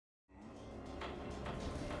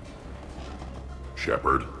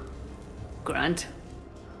Shepard. Grunt.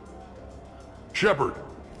 Shepard.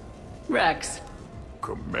 Rex.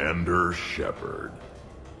 Commander Shepard.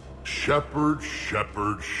 Shepard,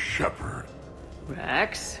 Shepard, Shepard.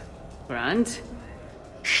 Rex. Grunt.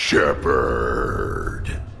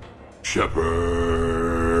 Shepard.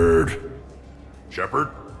 Shepard.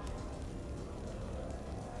 Shepard.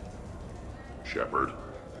 Shepard.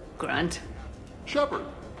 Grunt. Shepard.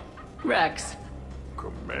 Rex.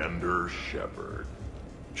 Commander Shepard.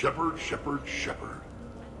 Shepard, Shepard, Shepard.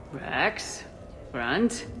 Rex.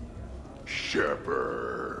 Grunt.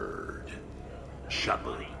 Shepard.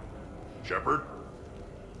 Shepard. Shepard.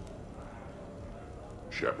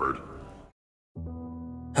 Shepard.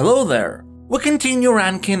 Hello there! We continue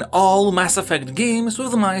ranking all Mass Effect games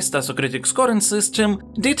with my Stanislav scoring system.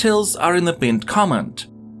 Details are in the pinned comment.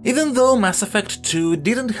 Even though Mass Effect 2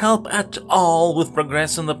 didn't help at all with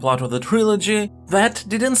progressing the plot of the trilogy, that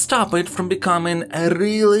didn't stop it from becoming a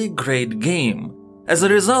really great game. As a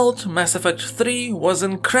result, Mass Effect 3 was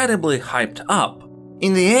incredibly hyped up.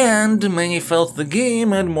 In the end, many felt the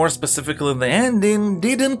game, and more specifically the ending,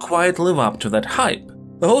 didn't quite live up to that hype.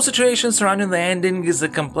 The whole situation surrounding the ending is a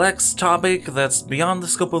complex topic that's beyond the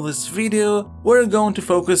scope of this video. We're going to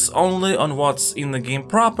focus only on what's in the game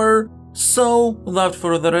proper, so without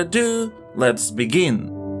further ado, let's begin.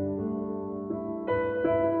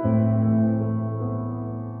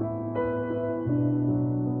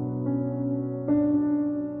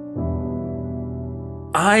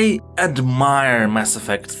 I admire Mass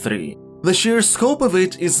Effect 3. The sheer scope of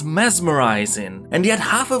it is mesmerizing, and yet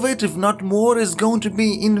half of it, if not more, is going to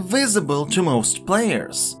be invisible to most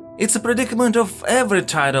players. It's a predicament of every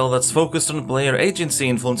title that's focused on player agency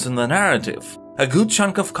influencing the narrative. A good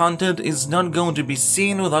chunk of content is not going to be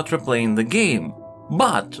seen without replaying the game.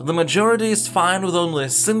 But the majority is fine with only a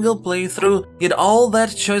single playthrough, yet all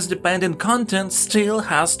that choice-dependent content still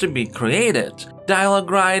has to be created. Dialogue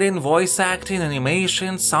writing, voice acting,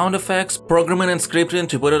 animation, sound effects, programming and scripting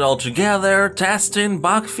to put it all together, testing,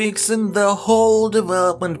 bug fixing, the whole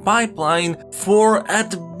development pipeline for,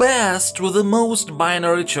 at best, with the most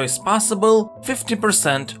binary choice possible,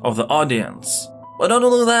 50% of the audience. But not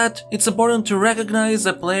only that, it's important to recognize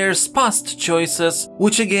a player's past choices,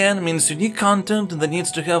 which again means unique content that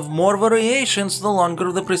needs to have more variations the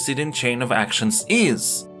longer the preceding chain of actions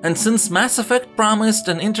is. And since Mass Effect promised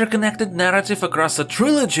an interconnected narrative across a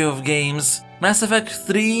trilogy of games, Mass Effect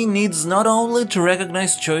 3 needs not only to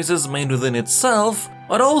recognize choices made within itself,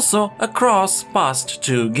 but also across past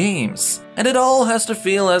two games. And it all has to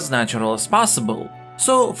feel as natural as possible.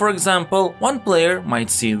 So, for example, one player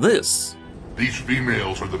might see this. These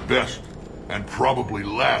females are the best and probably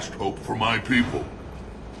last hope for my people.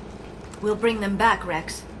 We'll bring them back,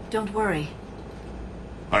 Rex. Don't worry.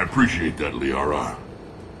 I appreciate that, Liara.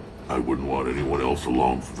 I wouldn't want anyone else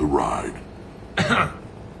along for the ride.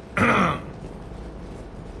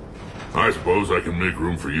 I suppose I can make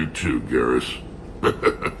room for you too, Garrus.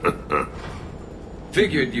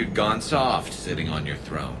 Figured you'd gone soft sitting on your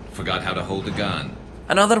throne. Forgot how to hold a gun.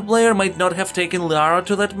 Another player might not have taken Liara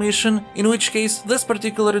to that mission, in which case this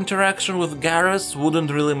particular interaction with Garrus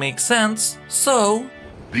wouldn't really make sense, so...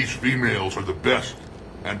 These females are the best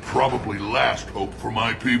and probably last hope for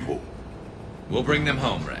my people. We'll bring them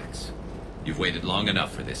home, Rex. You've waited long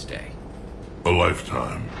enough for this day. A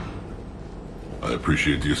lifetime. I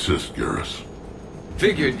appreciate the assist, Garrus.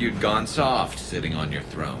 Figured you'd gone soft sitting on your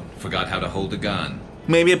throne. Forgot how to hold a gun.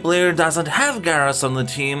 Maybe a player doesn't have Garrus on the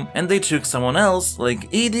team and they took someone else,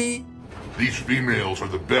 like Edie. These females are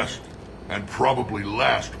the best and probably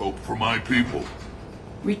last hope for my people.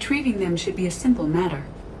 Retrieving them should be a simple matter.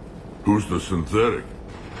 Who's the synthetic?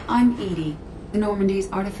 I'm Edie,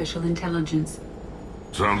 Normandy's artificial intelligence.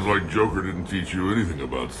 Sounds like Joker didn't teach you anything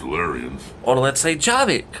about Solarians. Or let's say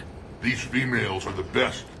Javik. These females are the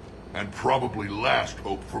best and probably last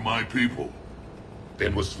hope for my people.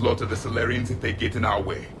 Then we'll slaughter the Solarians if they get in our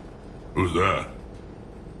way. Who's that?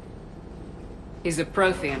 He's a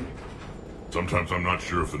Prothean. Sometimes I'm not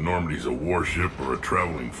sure if the Normandy's a warship or a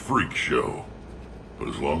traveling freak show. But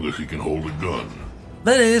as long as he can hold a gun.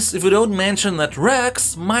 That is, if we don't mention that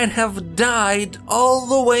Rex might have died all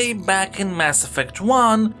the way back in Mass Effect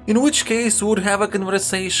 1, in which case we would have a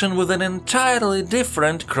conversation with an entirely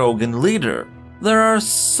different Krogan leader. There are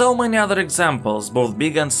so many other examples, both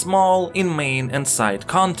big and small, in main and side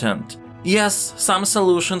content. Yes, some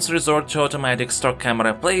solutions resort to automatic stock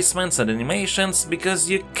camera placements and animations because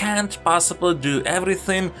you can't possibly do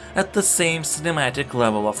everything at the same cinematic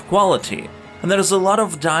level of quality. And there's a lot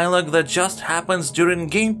of dialogue that just happens during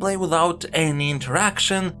gameplay without any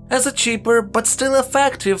interaction, as a cheaper but still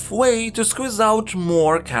effective way to squeeze out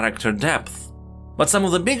more character depth. but some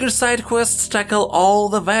of the bigger side quests tackle all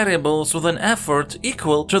the variables with an effort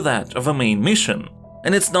equal to that of a main mission.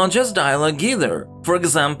 And it's not just dialogue either. For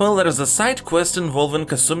example, there is a side quest involving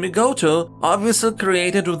Kasumi Goto, obviously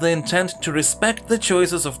created with the intent to respect the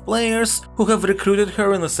choices of players who have recruited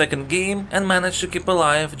her in the second game and managed to keep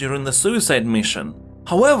alive during the suicide mission.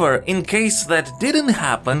 However, in case that didn't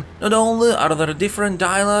happen, not only are there different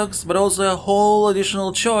dialogues, but also a whole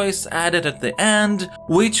additional choice added at the end,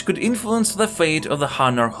 which could influence the fate of the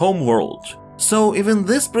Hanar homeworld. So even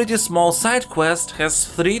this pretty small side quest has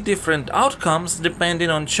 3 different outcomes depending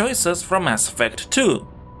on choices from Mass Effect 2.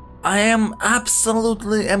 I am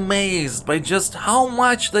absolutely amazed by just how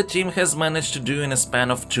much the team has managed to do in a span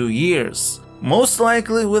of 2 years. Most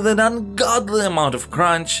likely with an ungodly amount of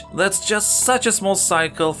crunch, that's just such a small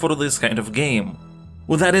cycle for this kind of game.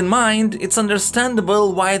 With that in mind, it's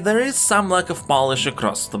understandable why there is some lack of polish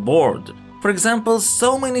across the board. For example,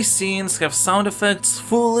 so many scenes have sound effects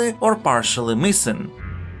fully or partially missing.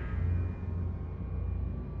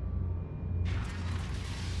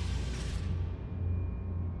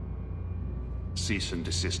 Cease and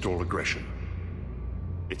desist all aggression.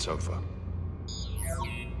 It's over.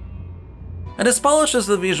 And as polished as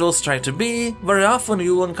the visuals try to be, very often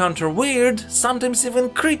you will encounter weird, sometimes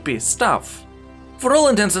even creepy stuff. For all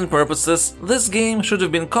intents and purposes, this game should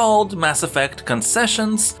have been called Mass Effect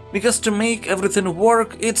Concessions, because to make everything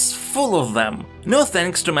work, it's full of them. No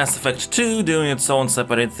thanks to Mass Effect 2 doing its own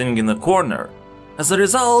separate thing in the corner. As a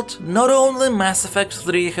result, not only Mass Effect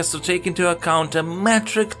 3 has to take into account a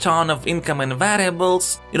metric ton of incoming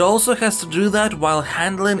variables, it also has to do that while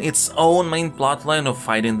handling its own main plotline of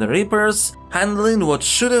fighting the Reapers, handling what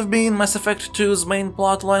should have been Mass Effect 2's main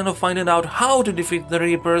plotline of finding out how to defeat the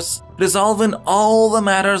Reapers, resolving all the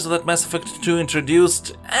matters that Mass Effect 2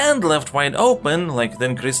 introduced and left wide open, like the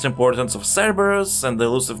increased importance of Cerberus and the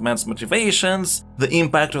Elusive Man's motivations, the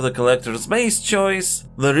impact of the Collector's base choice,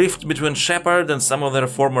 the rift between Shepard and some of their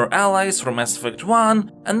former allies from Mass Effect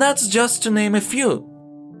 1, and that's just to name a few.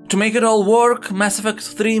 To make it all work, Mass Effect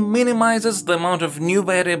 3 minimizes the amount of new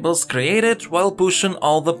variables created while pushing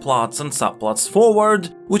all the plots and subplots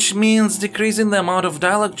forward, which means decreasing the amount of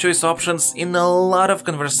dialogue choice options in a lot of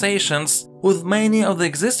conversations, with many of the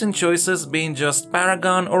existing choices being just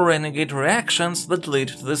Paragon or Renegade reactions that lead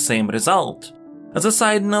to the same result. As a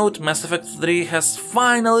side note, Mass Effect 3 has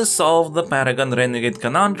finally solved the Paragon Renegade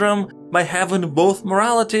conundrum by having both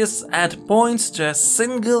moralities add points to a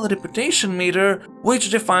single reputation meter,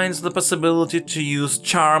 which defines the possibility to use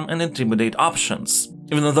charm and intimidate options.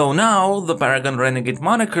 Even though now the Paragon Renegade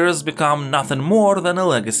monikers become nothing more than a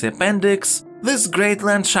legacy appendix, this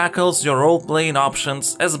greatly unshackles your role-playing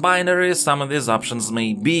options, as binary as some of these options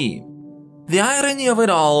may be. The irony of it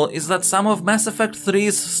all is that some of Mass Effect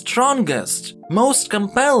 3's strongest, most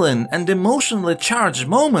compelling and emotionally charged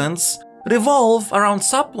moments revolve around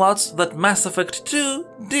subplots that Mass Effect 2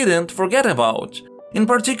 didn't forget about, in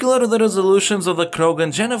particular the resolutions of the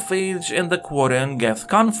Krogan genophage and the Quarian-Geth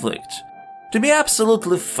conflict. To be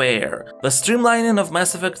absolutely fair, the streamlining of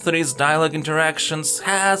Mass Effect 3's dialogue interactions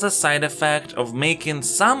has a side effect of making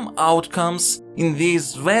some outcomes in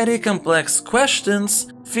these very complex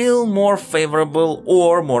questions feel more favorable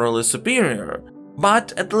or morally superior.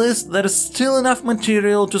 But at least there's still enough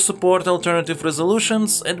material to support alternative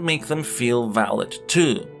resolutions and make them feel valid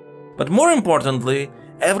too. But more importantly,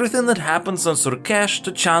 everything that happens on Surkesh,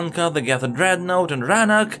 Tuchanka, the Geth Dreadnought and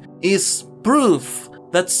Rannoch is proof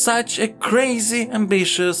that such a crazy,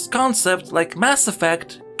 ambitious concept like Mass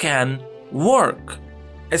Effect can work.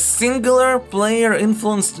 A singular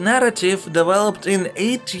player-influenced narrative developed in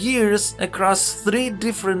 8 years across 3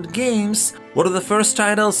 different games, where the first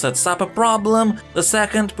title sets up a problem, the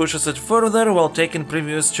second pushes it further while taking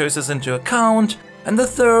previous choices into account, and the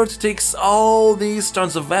third takes all these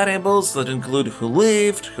tons of variables that include who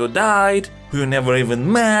lived, who died, who you never even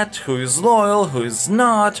met, who is loyal, who is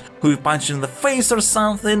not, who you punched in the face or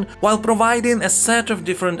something, while providing a set of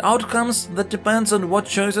different outcomes that depends on what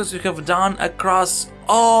choices you have done across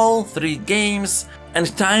all 3 games,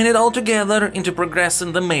 and tying it all together into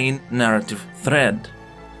progressing the main narrative thread.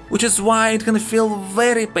 Which is why it can feel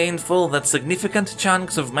very painful that significant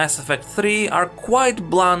chunks of Mass Effect 3 are quite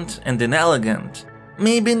blunt and inelegant.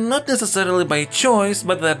 Maybe not necessarily by choice,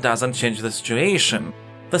 but that doesn't change the situation.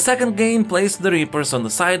 The second game placed the Reapers on the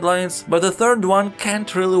sidelines, but the third one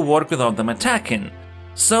can't really work without them attacking.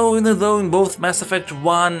 So even though in both Mass Effect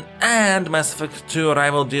 1 and Mass Effect 2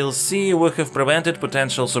 Arrival DLC we have prevented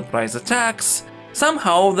potential surprise attacks,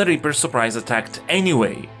 somehow the Reapers surprise attacked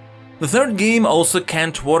anyway. The third game also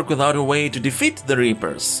can't work without a way to defeat the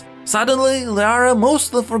Reapers. Suddenly, Liara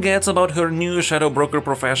mostly forgets about her new shadow broker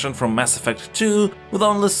profession from Mass Effect 2, with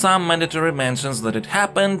only some mandatory mentions that it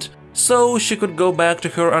happened, so she could go back to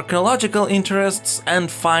her archaeological interests and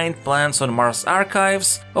find plans on Mars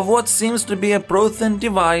archives of what seems to be a Prothean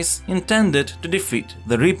device intended to defeat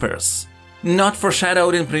the Reapers. Not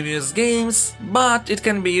foreshadowed in previous games, but it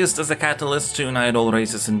can be used as a catalyst to unite all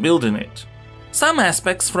races in building it. Some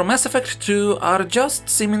aspects from Mass Effect 2 are just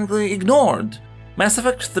seemingly ignored. Mass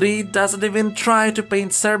Effect 3 doesn't even try to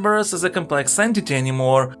paint Cerberus as a complex entity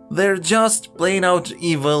anymore, they're just plain out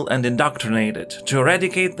evil and indoctrinated to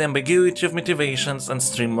eradicate the ambiguity of motivations and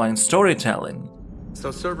streamline storytelling.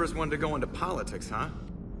 So Cerberus wanted to go into politics, huh?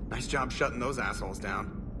 Nice job shutting those assholes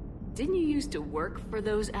down. Didn't you used to work for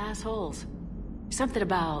those assholes? Something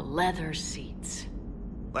about leather seats.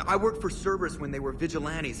 I worked for Cerberus when they were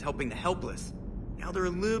vigilantes helping the helpless. Now they're a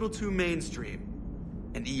little too mainstream.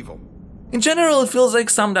 And evil. In general, it feels like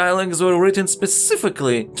some dialogues were written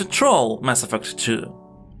specifically to troll Mass Effect 2.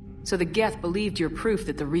 So the Geth believed your proof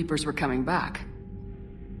that the Reapers were coming back?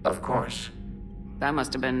 Of course. That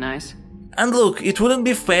must have been nice. And look, it wouldn't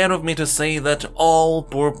be fair of me to say that all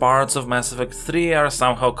poor parts of Mass Effect 3 are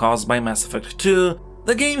somehow caused by Mass Effect 2.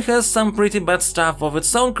 The game has some pretty bad stuff of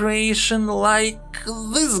its own creation, like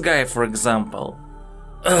this guy, for example.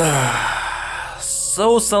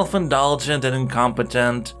 So self-indulgent and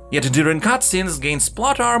incompetent, yet during cutscenes gains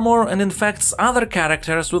plot armor and infects other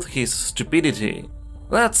characters with his stupidity.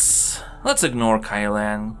 Let's ignore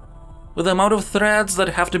Kylan. With the amount of threads that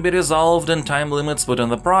have to be resolved and time limits put on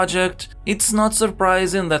the project, it's not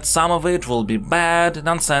surprising that some of it will be bad,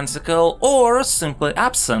 nonsensical, or simply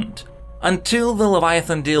absent. Until the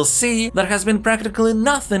Leviathan DLC, there has been practically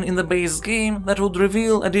nothing in the base game that would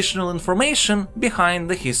reveal additional information behind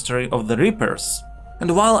the history of the Reapers.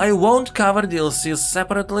 And while I won't cover DLCs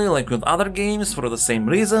separately like with other games for the same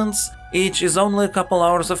reasons, each is only a couple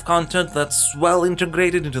hours of content that's well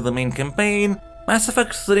integrated into the main campaign, Mass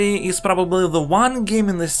Effect 3 is probably the one game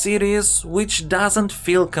in the series which doesn't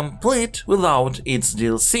feel complete without its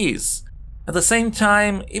DLCs. At the same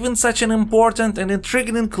time, even such an important and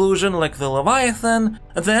intriguing inclusion like the Leviathan,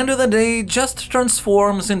 at the end of the day just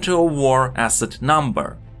transforms into a war asset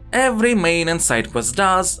number. Every main and side quest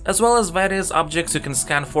does, as well as various objects you can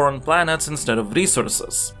scan for on planets instead of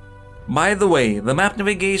resources. By the way, the map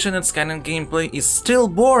navigation and scanning gameplay is still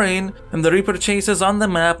boring, and the Reaper chases on the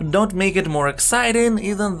map don't make it more exciting,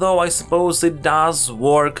 even though I suppose it does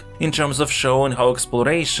work in terms of showing how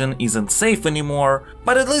exploration isn't safe anymore,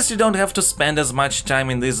 but at least you don't have to spend as much time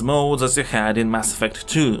in these modes as you had in Mass Effect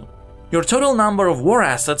 2. Your total number of war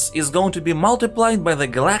assets is going to be multiplied by the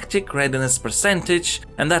galactic readiness percentage,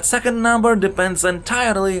 and that second number depends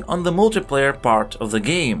entirely on the multiplayer part of the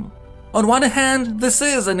game. On one hand, this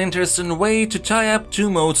is an interesting way to tie up two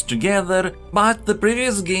modes together, but the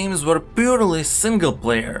previous games were purely single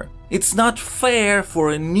player. It's not fair for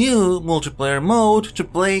a new multiplayer mode to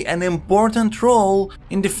play an important role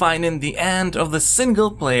in defining the end of the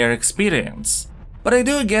single player experience. But I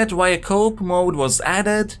do get why a co-op mode was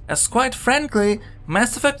added, as quite frankly,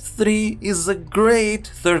 Mass Effect 3 is a great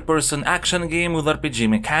third-person action game with RPG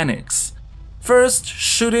mechanics. First,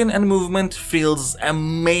 shooting and movement feels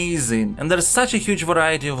amazing, and there's such a huge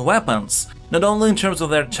variety of weapons, not only in terms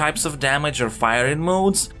of their types of damage or firing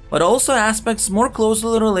modes, but also aspects more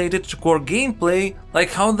closely related to core gameplay,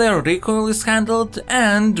 like how their recoil is handled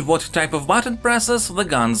and what type of button presses the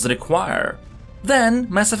guns require. Then,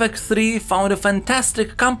 Mass Effect 3 found a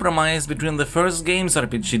fantastic compromise between the first game's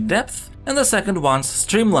RPG depth and the second one's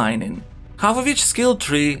streamlining. Half of each skill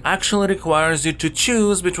tree actually requires you to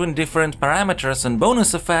choose between different parameters and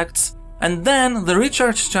bonus effects, and then the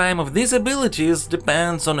recharge time of these abilities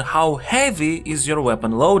depends on how heavy is your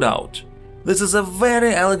weapon loadout. This is a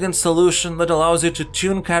very elegant solution that allows you to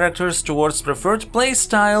tune characters towards preferred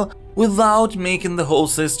playstyle without making the whole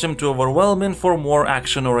system too overwhelming for more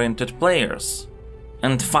action-oriented players.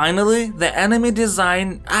 And finally, the enemy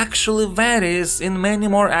design actually varies in many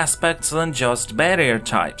more aspects than just barrier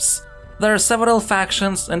types. There are several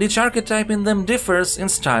factions, and each archetype in them differs in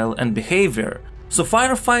style and behavior, so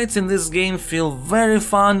firefights in this game feel very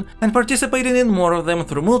fun, and participating in more of them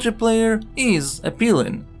through multiplayer is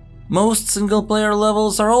appealing. Most single-player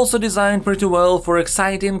levels are also designed pretty well for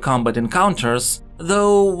exciting combat encounters,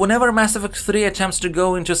 though whenever Mass Effect 3 attempts to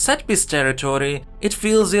go into set-piece territory, it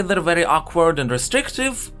feels either very awkward and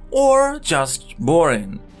restrictive, or just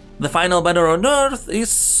boring. The final battle on Earth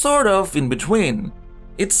is sort of in between.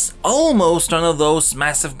 It's almost one of those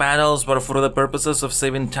massive battles where for the purposes of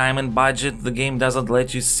saving time and budget, the game doesn't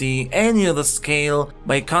let you see any of the scale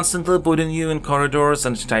by constantly putting you in corridors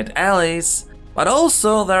and tight alleys, But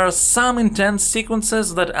also there are some intense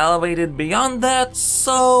sequences that elevate it beyond that,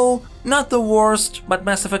 so not the worst, but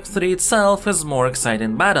Mass Effect 3 itself has more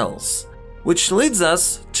exciting battles. Which leads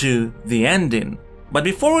us to the ending. But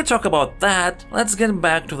before we talk about that, let's get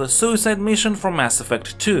back to the suicide mission from Mass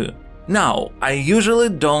Effect 2. Now, I usually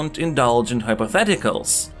don't indulge in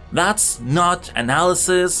hypotheticals. That's not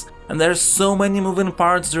analysis, and there's so many moving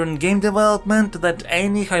parts during game development that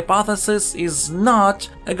any hypothesis is not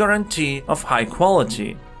a guarantee of high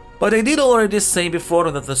quality. But I did already say before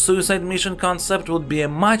that the suicide mission concept would be a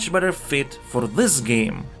much better fit for this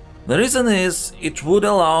game. The reason is, it would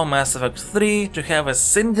allow Mass Effect 3 to have a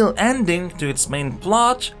single ending to its main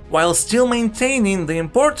plot, while still maintaining the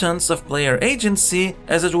importance of player agency,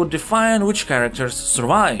 as it would define which characters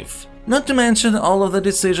survive. Not to mention all of the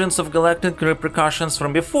decisions of galactic repercussions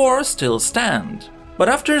from before still stand. But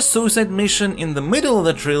after a suicide mission in the middle of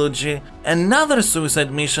the trilogy, another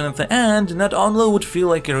suicide mission at the end not only would feel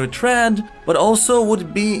like a retread, but also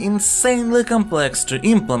would be insanely complex to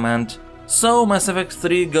implement. So Mass Effect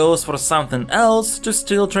 3 goes for something else to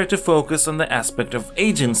still try to focus on the aspect of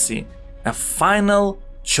agency, a final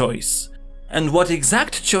choice. And what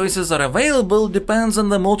exact choices are available depends on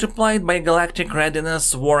the multiplied by galactic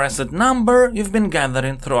readiness war asset number you've been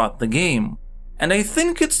gathering throughout the game. And I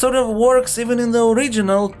think it sort of works even in the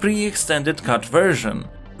original pre-extended cut version,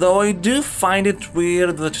 though I do find it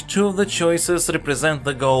weird that two of the choices represent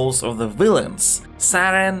the goals of the villains,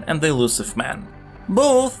 Saren and the Elusive Man.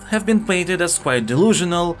 Both have been painted as quite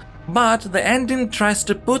delusional, but the ending tries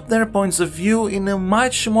to put their points of view in a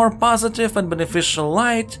much more positive and beneficial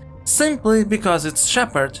light, simply because it's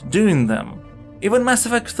Shepard doing them. Even Mass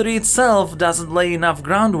Effect 3 itself doesn't lay enough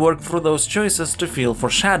groundwork for those choices to feel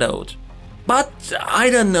foreshadowed. But I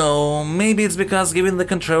don't know, maybe it's because given the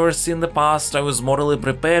controversy in the past I was morally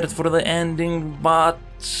prepared for the ending, but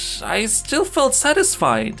I still felt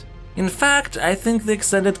satisfied. In fact, I think the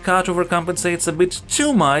extended cut overcompensates a bit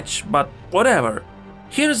too much, but whatever.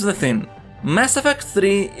 Here's the thing, Mass Effect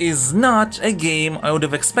 3 is not a game I would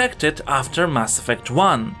have expected after Mass Effect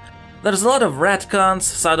 1. There's a lot of retcons,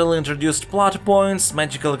 subtly introduced plot points,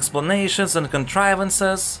 magical explanations and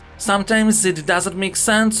contrivances. Sometimes it doesn't make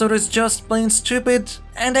sense or is just plain stupid,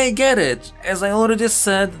 and I get it. As I already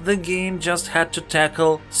said, the game just had to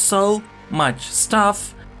tackle so much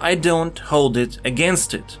stuff, I don't hold it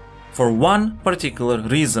against it. For one particular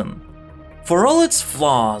reason. For all its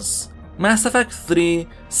flaws, Mass Effect 3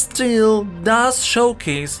 still does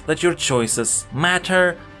showcase that your choices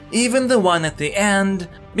matter, even the one at the end,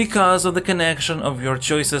 because of the connection of your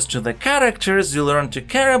choices to the characters you learn to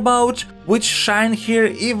care about, which shine here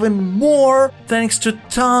even more thanks to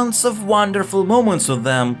tons of wonderful moments with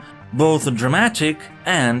them, both dramatic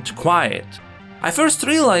and quiet. I first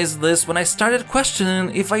realized this when I started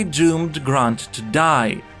questioning if I doomed Grunt to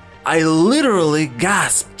die. I literally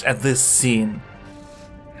gasped at this scene.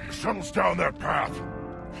 Shuttle's down that path.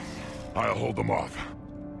 I'll hold them off.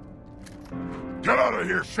 Get out of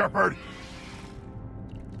here, Shepard!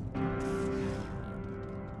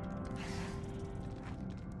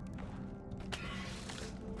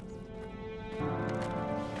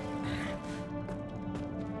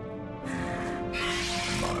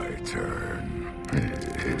 My turn.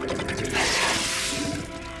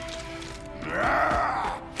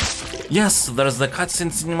 Yes, there's the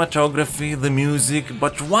cutscene cinematography, the music,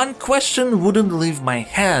 but one question wouldn't leave my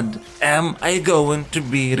head. Am I going to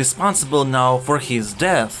be responsible now for his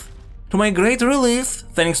death? To my great relief,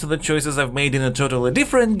 thanks to the choices I've made in a totally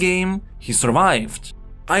different game, he survived.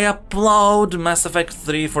 I applaud Mass Effect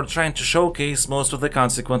 3 for trying to showcase most of the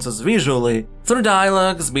consequences visually, through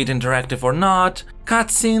dialogues, be it interactive or not,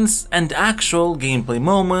 cutscenes, and actual gameplay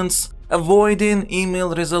moments, avoiding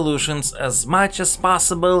email resolutions as much as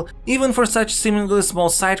possible, even for such seemingly small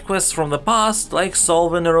side quests from the past, like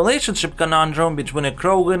solving a relationship conundrum between a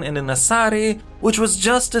Krogan and an Asari, which was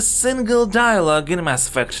just a single dialogue in Mass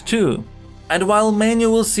Effect 2. And while many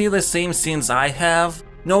will see the same scenes I have,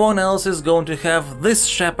 no one else is going to have this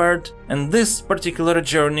Shepard and this particular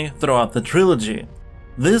journey throughout the trilogy.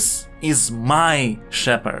 This is my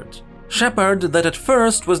Shepard. Shepard that at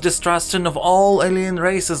first was distrusting of all alien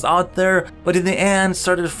races out there, but in the end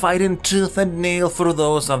started fighting tooth and nail for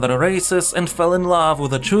those other races and fell in love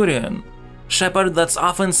with a Turian. Shepard that's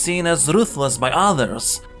often seen as ruthless by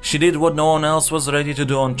others. She did what no one else was ready to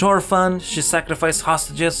do on Torfan, she sacrificed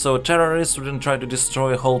hostages so terrorists wouldn't try to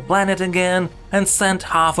destroy a whole planet again, and sent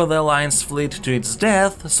half of the Alliance fleet to its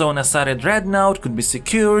death so an Asari dreadnought could be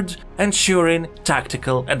secured, ensuring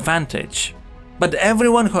tactical advantage. But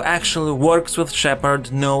everyone who actually works with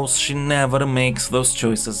Shepard knows she never makes those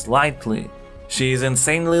choices lightly. She is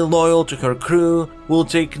insanely loyal to her crew, will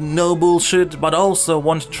take no bullshit, but also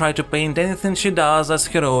won't try to paint anything she does as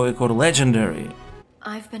heroic or legendary.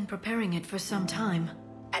 I've been preparing it for some time.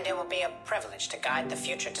 And it will be a privilege to guide the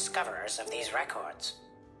future discoverers of these records.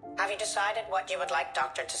 Have you decided what you would like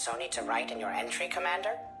Dr. Tassoni to write in your entry,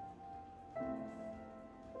 Commander?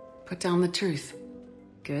 Put down the truth.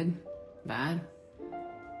 Good, bad.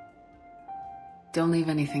 Don't leave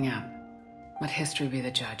anything out. Let history be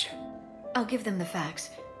the judge. I'll give them the facts.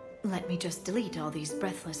 Let me just delete all these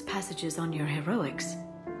breathless passages on your heroics.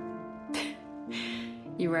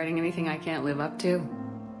 You writing anything I can't live up to?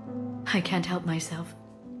 I can't help myself.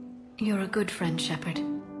 You're a good friend, Shepard.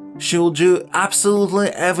 She'll do absolutely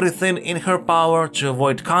everything in her power to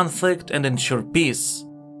avoid conflict and ensure peace.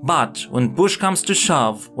 But when push comes to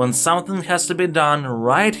shove, when something has to be done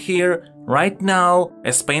right here, right now,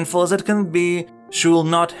 as painful as it can be, she will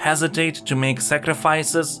not hesitate to make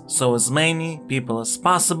sacrifices so as many people as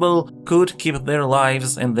possible could keep their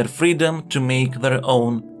lives and their freedom to make their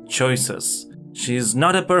own choices. She is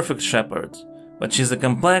not a perfect Shepard, but she's a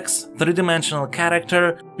complex, three-dimensional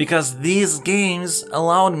character because these games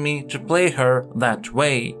allowed me to play her that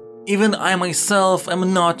way. Even I myself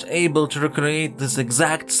am not able to recreate this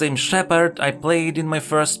exact same Shepard I played in my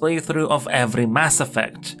first playthrough of every Mass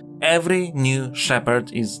Effect. Every new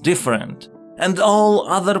Shepard is different. And all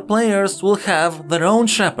other players will have their own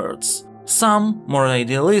Shepards. Some more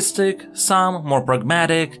idealistic, some more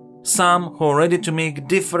pragmatic, some who are ready to make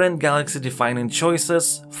different galaxy-defining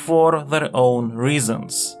choices for their own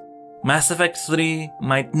reasons. Mass Effect 3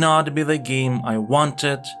 might not be the game I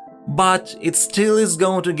wanted, but it still is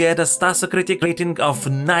going to get a Stanislav rating of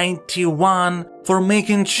 91 for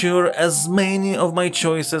making sure as many of my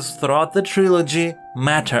choices throughout the trilogy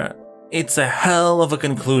matter. It's a hell of a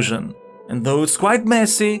conclusion. And though it's quite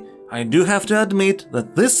messy, I do have to admit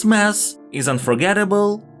that this mess is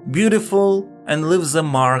unforgettable, beautiful, and leaves a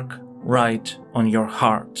mark right on your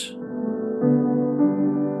heart.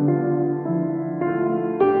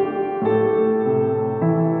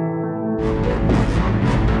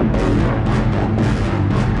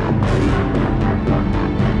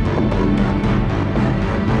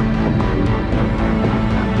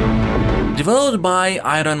 Developed by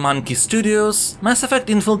Iron Monkey Studios, Mass Effect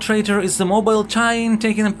Infiltrator is a mobile tie-in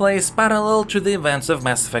taking place parallel to the events of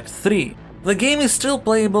Mass Effect 3. The game is still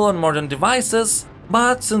playable on modern devices,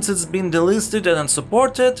 but since it's been delisted and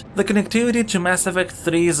unsupported, the connectivity to Mass Effect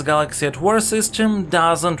 3's Galaxy at War system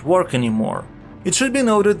doesn't work anymore. It should be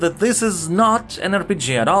noted that this is not an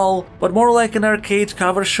RPG at all, but more like an arcade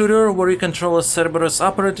cover shooter where you control a Cerberus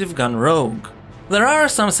operative gone rogue. There are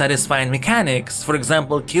some satisfying mechanics, for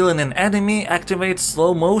example, killing an enemy activates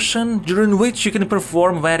slow motion, during which you can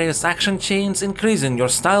perform various action chains increasing your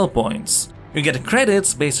style points. You get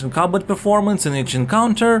credits based on combat performance in each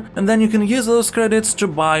encounter, and then you can use those credits to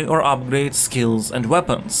buy or upgrade skills and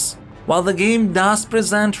weapons. While the game does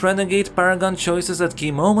present Renegade Paragon choices at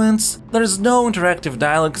key moments, there is no interactive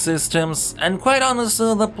dialogue systems, and quite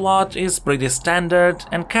honestly the plot is pretty standard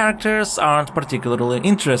and characters aren't particularly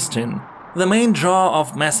interesting. The main draw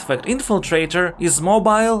of Mass Effect Infiltrator is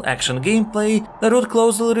mobile action gameplay that would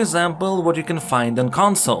closely resemble what you can find on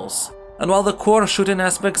consoles. And while the core shooting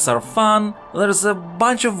aspects are fun, there's a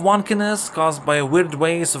bunch of wonkiness caused by weird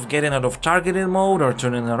ways of getting out of targeting mode or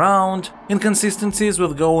turning around, inconsistencies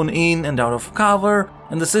with going in and out of cover,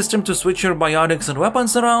 and the system to switch your biotics and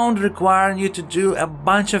weapons around requiring you to do a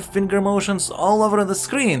bunch of finger motions all over the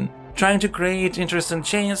screen. Trying to create interesting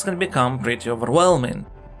chains can become pretty overwhelming.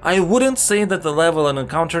 I wouldn't say that the level and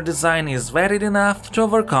encounter design is varied enough to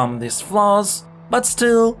overcome these flaws, but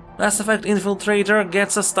still, Mass Effect Infiltrator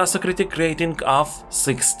gets a Stanislav rating of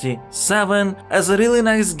 67 as a really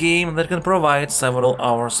nice game that can provide several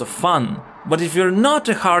hours of fun. But if you're not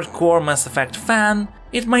a hardcore Mass Effect fan,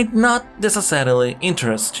 it might not necessarily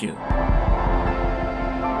interest you.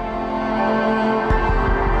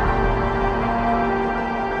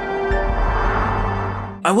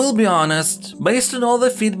 I will be honest, based on all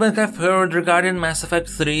the feedback I've heard regarding Mass Effect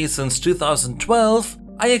 3 since 2012,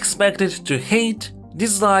 I expected to hate,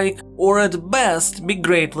 dislike, or at best be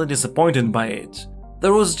greatly disappointed by it.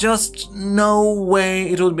 There was just no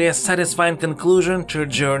way it would be a satisfying conclusion to a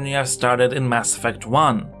journey I've started in Mass Effect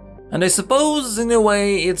 1. And I suppose in a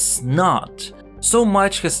way it's not. So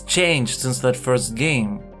much has changed since that first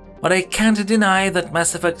game. But I can't deny that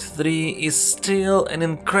Mass Effect 3 is still an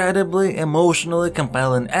incredibly emotionally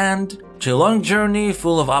compelling end to a long journey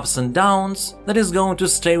full of ups and downs that is going to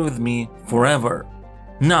stay with me forever.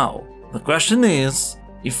 Now, the question is,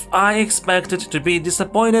 if I expected to be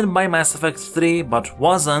disappointed by Mass Effect 3 but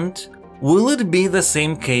wasn't, Will it be the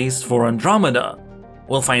same case for Andromeda?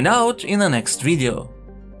 We'll find out in the next video.